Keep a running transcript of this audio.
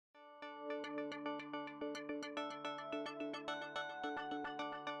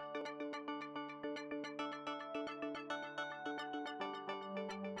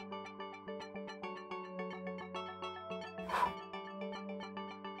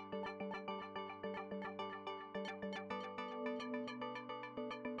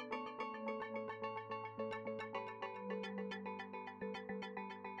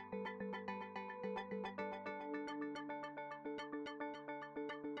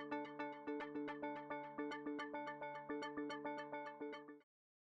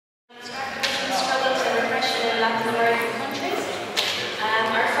Struggles and repression in Latin American countries.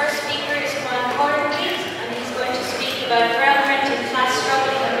 Our first speaker is Juan Kornblihtt, and he's going to speak about ground-renting class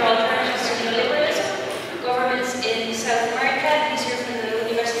struggle under alternatives to neoliberalism, governments in South America. He's here from the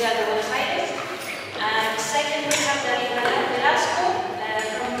Universidad de Buenos. Second, we have dall'Università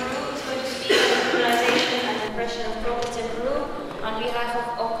from Peru, who's going to speak on the criminalization and repression of protests in Peru on behalf of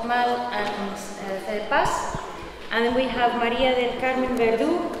OCMAL and FEDEPAS. And then we have María del Carmen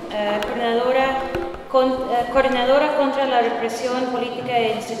Verdú, coordinadora contra la represión política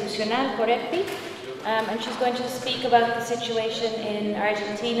e institucional, COREPI, and she's going to speak about the situation in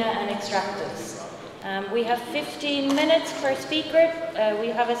Argentina and extractives. We have 15 minutes per speaker. We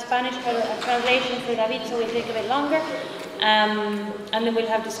have a Spanish translation for David, so we'll take a bit longer, and then we'll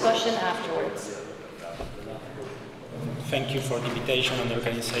have discussion afterwards. Thank you for the invitation and the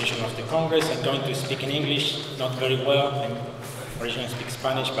organization of the Congress. I'm going to speak in English, not very well. I originally speak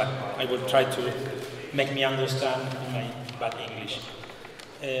Spanish, but I will try to make me understand in my bad English.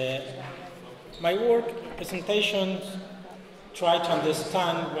 My work presentations try to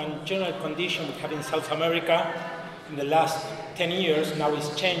understand one general condition we have in South America in the last 10 years, now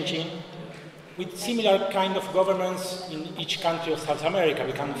is changing, with similar kind of governments in each country of South America.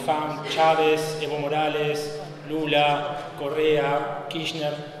 We can find Chavez, Evo Morales, Lula, Correa,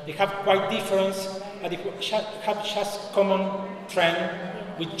 Kirchner. They have quite difference, but they have just common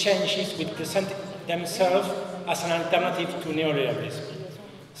trend with changes which present themselves as an alternative to neoliberalism.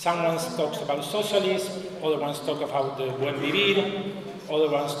 Someone talks about socialism, other ones talk about the buen vivir, other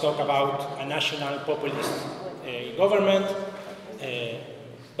ones talk about a national populist government,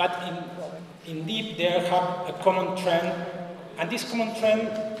 but in deep they have a common trend, and this common trend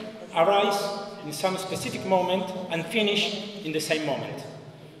arises in some specific moment and finish in the same moment.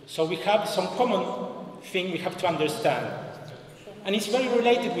 So we have some common thing we have to understand. And it's very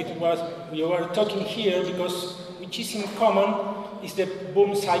related with what we were talking here, because which is in common is the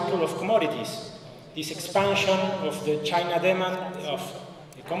boom cycle of commodities. This expansion of the China demand of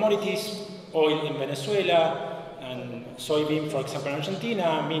the commodities, oil in Venezuela, and soybean, for example, in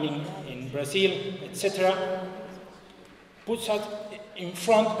Argentina, meaning in Brazil, etc., puts us in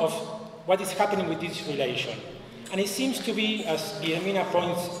front of what is happening with this relation. And it seems to be, as Guillermina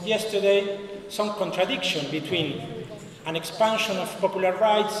points yesterday, some contradiction between an expansion of popular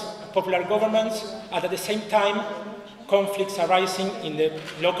rights, popular governments, and at the same time, conflicts arising in the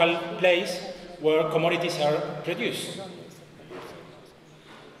local place where commodities are produced.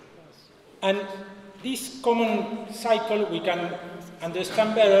 And this common cycle we can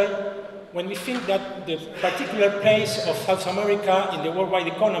understand better when we think that the particular place of South America in the worldwide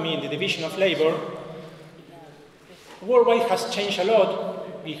economy, in the division of labor, worldwide has changed a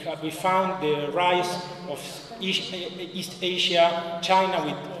lot. We found the rise of East Asia, China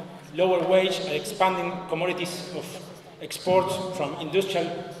with lower wage, expanding commodities of exports from industrial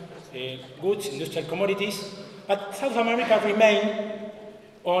goods, industrial commodities. But South America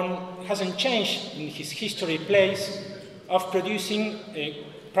hasn't changed in its history place of producing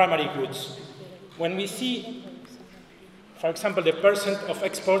primary goods. When we see, for example, the percent of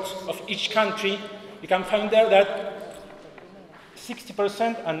exports of each country, we can find there that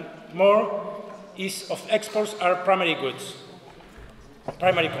 60% and more of exports are primary goods,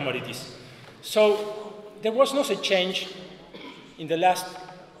 primary commodities. So there was not a change in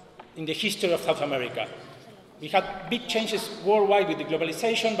the history of South America. We had big changes worldwide with the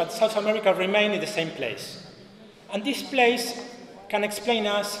globalization, but South America remained in the same place. And this place can explain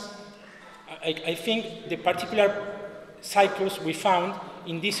us, I think, the particular cycles we found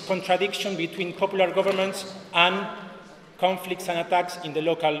in this contradiction between popular governments and conflicts and attacks in the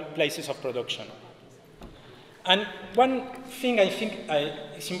local places of production. And one thing I think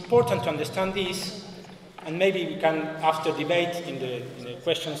is important to understand this, and maybe we can, after debate in the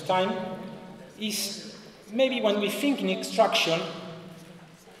questions time, is maybe when we think in extraction,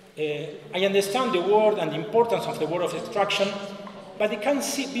 I understand the word and the importance of the word of extraction, but it can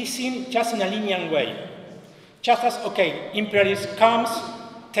be seen just in a linear way. Just as, okay, imperialism comes,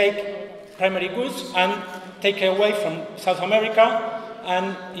 take primary goods and take away from South America,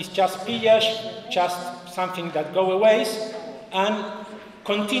 and it's just pillage, just something that goes away, and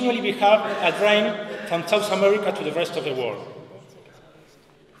continually we have a drain from South America to the rest of the world.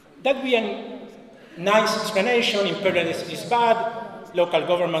 That we Nice explanation, imperialism is bad, local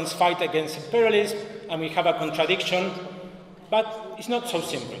governments fight against imperialism, and we have a contradiction, but it's not so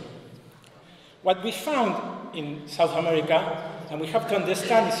simple. What we found in South America, and we have to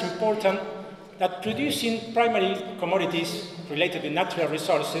understand, it's important that producing primary commodities related to natural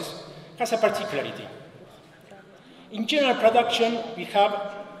resources has a particularity. In general production, we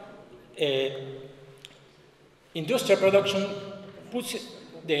have industrial production puts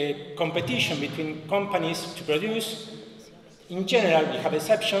the competition between companies to produce. In general, we have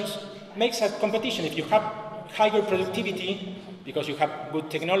exceptions, makes a competition. If you have higher productivity, because you have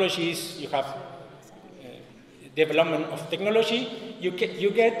good technologies, you have development of technology, you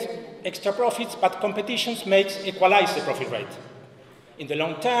get extra profits, but competitions equalize the profit rate. In the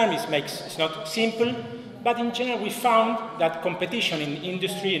long term, it's not simple, but in general, we found that competition in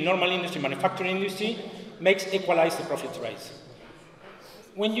industry, in normal industry, manufacturing industry, equalize the profit rates.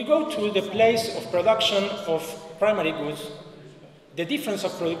 When you go to the place of production of primary goods, the difference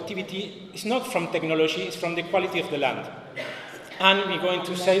of productivity is not from technology, it's from the quality of the land. And we're going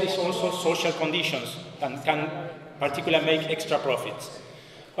to say it's also social conditions that can particularly make extra profits.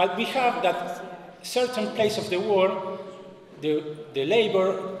 But we have that certain place of the world, the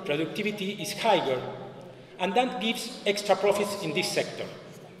labor productivity is higher, and that gives extra profits in this sector.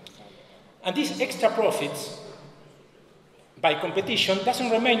 And these extra profits, by competition,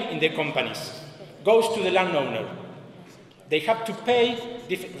 doesn't remain in the companies, goes to the landowner. They have to pay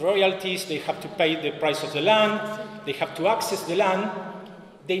royalties, they have to pay the price of the land, they have to access the land,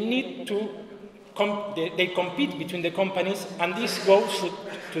 they need to, they compete between the companies, and this goes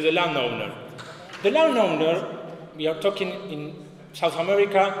to the landowner. The landowner, we are talking in South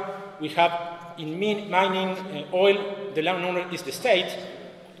America, we have in mining, oil, the landowner is the state.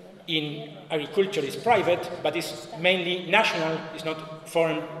 In agriculture, it's private, but it's mainly national, it's not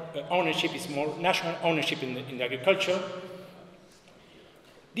foreign ownership, it's more national ownership in the agriculture.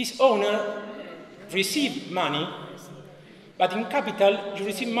 This owner receives money, but in capital, you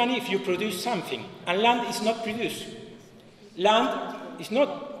receive money if you produce something, and land is not produced. Land is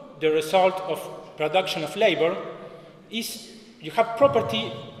not the result of production of labor, you have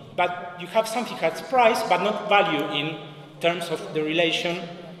property, but you have something that has price, but not value in terms of the relation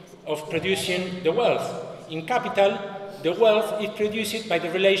of producing the wealth. In capital, the wealth is produced by the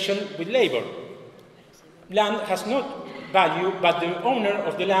relation with labor. Land has not value, but the owner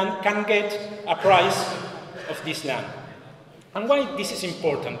of the land can get a price of this land. And why this is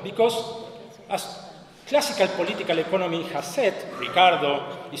important? Because as classical political economy has said,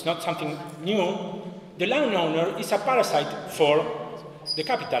 Ricardo, is not something new, the landowner is a parasite for the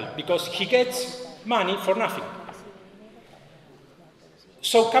capital, because he gets money for nothing.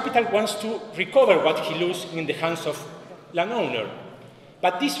 So capital wants to recover what he loses in the hands of landowner.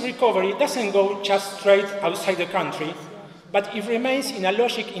 But this recovery doesn't go just straight outside the country, but it remains in a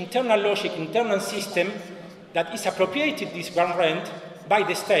logic, internal system that is appropriated this ground rent by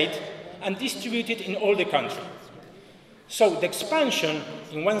the state and distributed in all the country. So the expansion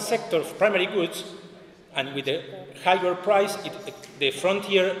in one sector of primary goods, and with a higher price, the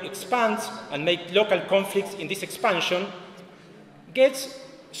frontier expands and makes local conflicts in this expansion, gets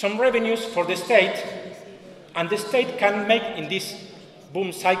some revenues for the state, and the state can make in these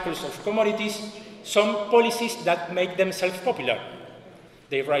boom cycles of commodities some policies that make themselves popular.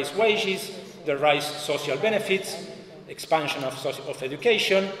 They raise wages, they raise social benefits, expansion of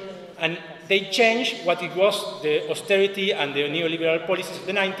education, and they change what it was the austerity and the neoliberal policies of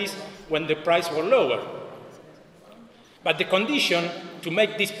the 90s when the prices were lower. But the condition to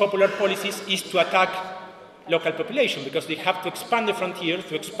make these popular policies is to attack local population, because they have to expand the frontier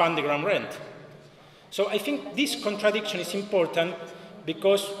to expand the ground rent. So I think this contradiction is important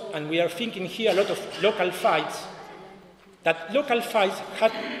because, and we are thinking here a lot of local fights, that local fights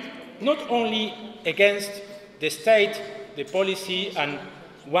had not only against the state, the policy, and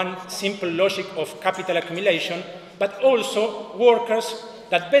one simple logic of capital accumulation, but also workers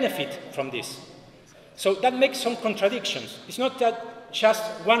that benefit from this. So that makes some contradictions. It's not that just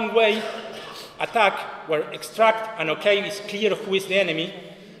one-way attack where extract and okay is clear who is the enemy,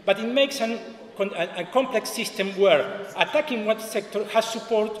 but it makes a complex system where attacking one sector has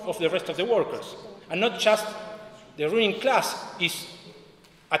support of the rest of the workers, and not just the ruling class is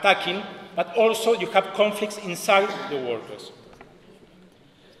attacking, but also you have conflicts inside the workers.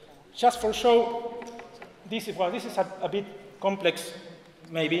 Just for show, this is a bit complex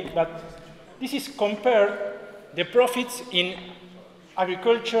maybe, but this is compared the profits in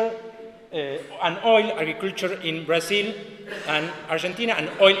agriculture and oil agriculture in Brazil and Argentina, and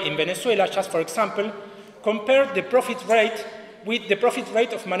oil in Venezuela, just for example, compare the profit rate with the profit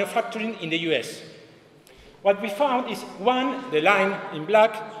rate of manufacturing in the US. What we found is one, the line in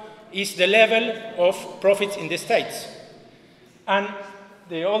black, is the level of profits in the states. And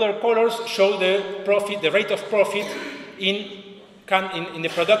the other colors show the profit, the rate of profit in the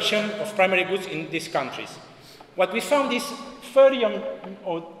production of primary goods in these countries. What we found is 30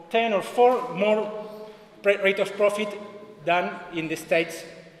 or 10 or 4 more rate of profit than in the states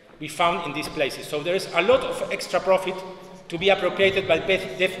we found in these places. So there is a lot of extra profit to be appropriated by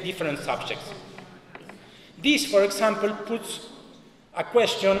different subjects. This, for example, puts a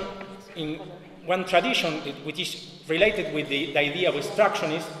question in one tradition which is related with the idea of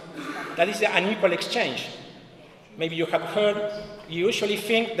extractionism, that is the unequal exchange. Maybe you have heard, you usually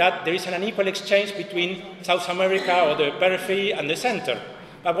think that there is an unequal exchange between South America or the periphery and the center.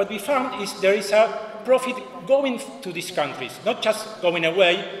 But what we found is there is a profit going to these countries, not just going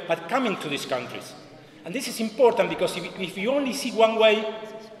away, but coming to these countries. And this is important because if you only see one way,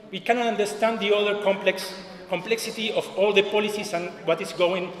 we cannot understand the other complexity of all the policies and what is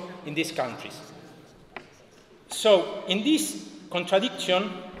going in these countries. So in this contradiction,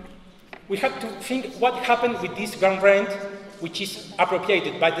 we have to think what happened with this ground rent, which is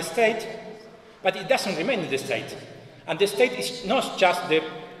appropriated by the state, but it doesn't remain in the state. And the state is not just the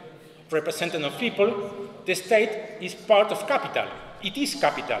representative of people, the state is part of capital. It is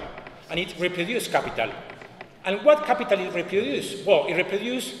capital, and it reproduces capital. And what capital it reproduces? Well, it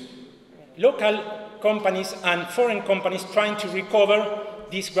reproduces local companies and foreign companies trying to recover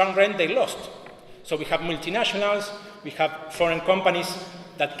this ground rent they lost. So we have multinationals, we have foreign companies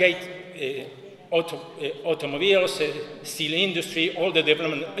that get automobiles, steel industry, all the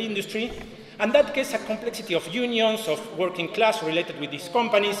development industry, and that gets a complexity of unions, of working class related with these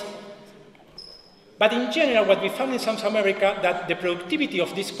companies. But in general, what we found in South America, that the productivity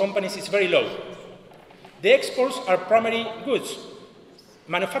of these companies is very low. The exports are primary goods.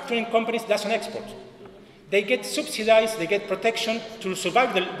 Manufacturing companies doesn't export. They get subsidized, they get protection to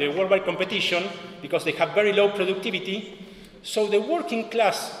survive the worldwide competition because they have very low productivity. So the working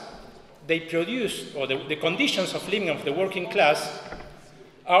class they produce, or the conditions of living of the working class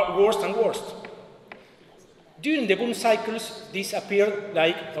are worse and worse. During the boom cycles, this appeared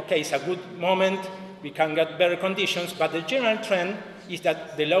like, okay, it's a good moment, we can get better conditions, but the general trend is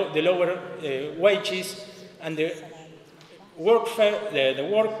that the lower wages and the workforce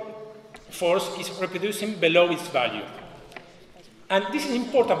is reproducing below its value. And this is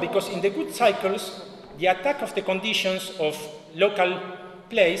important because in the good cycles, the attack of the conditions of local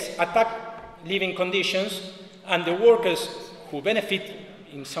place attack living conditions, and the workers who benefit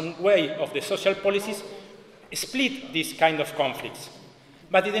in some way of the social policies split these kind of conflicts.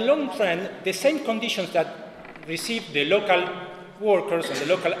 But in the long run, the same conditions that receive the local workers and the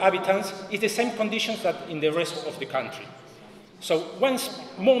local inhabitants is the same conditions that in the rest of the country. So one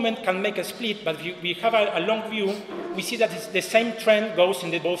moment can make a split, but if we have a long view, we see that it's the same trend goes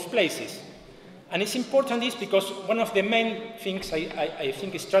in both places. And it's important this because one of the main things I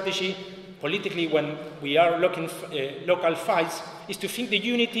think is strategy politically when we are looking local fights is to think the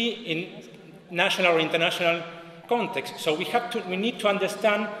unity in national or international context. So we need to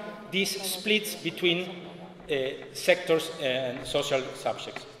understand these splits between sectors and social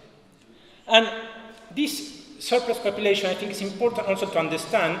subjects. And this surplus population, I think it's important also to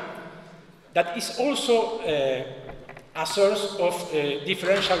understand that it's also a source of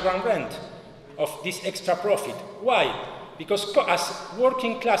differential ground rent, of this extra profit. Why? Because as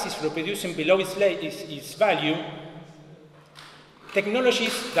working class is reproducing below its value,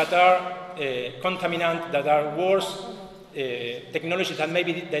 technologies that are contaminant, that are worse, technologies that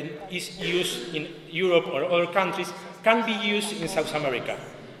maybe is used in Europe or other countries, can be used in South America.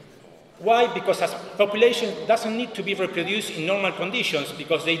 Why? Because as population doesn't need to be reproduced in normal conditions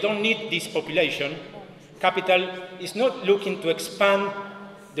because they don't need this population. Capital is not looking to expand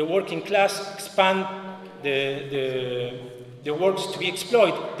the working class, expand the works to be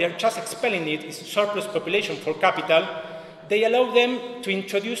exploited. They're just expelling it. It's surplus population for capital. They allow them to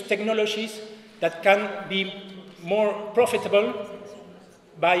introduce technologies that can be more profitable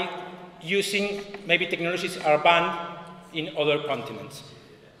by using maybe technologies are banned in other continents.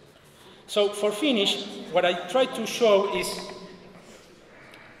 So for finish, what I try to show is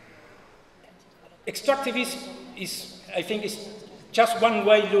extractivism is, I think, is just one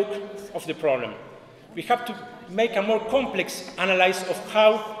way look of the problem. We have to make a more complex analysis of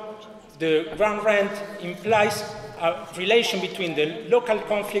how the ground rent implies a relation between the local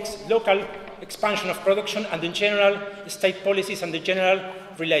conflicts, local expansion of production, and the general state policies and the general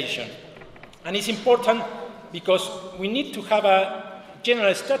relation. And it's important because we need to have a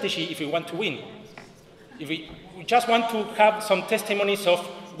general strategy if we want to win. If we just want to have some testimonies of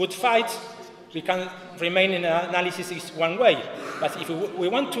good fights, we can remain in analysis is one way. But if we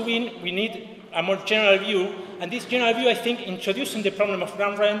want to win, we need a more general view. And this general view, I think, introducing the problem of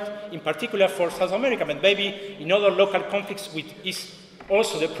ground rent, in particular for South America, but maybe in other local conflicts, which is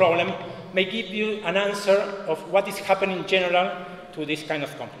also the problem, may give you an answer of what is happening in general to this kind of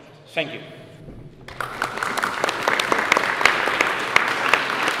conflict. Thank you.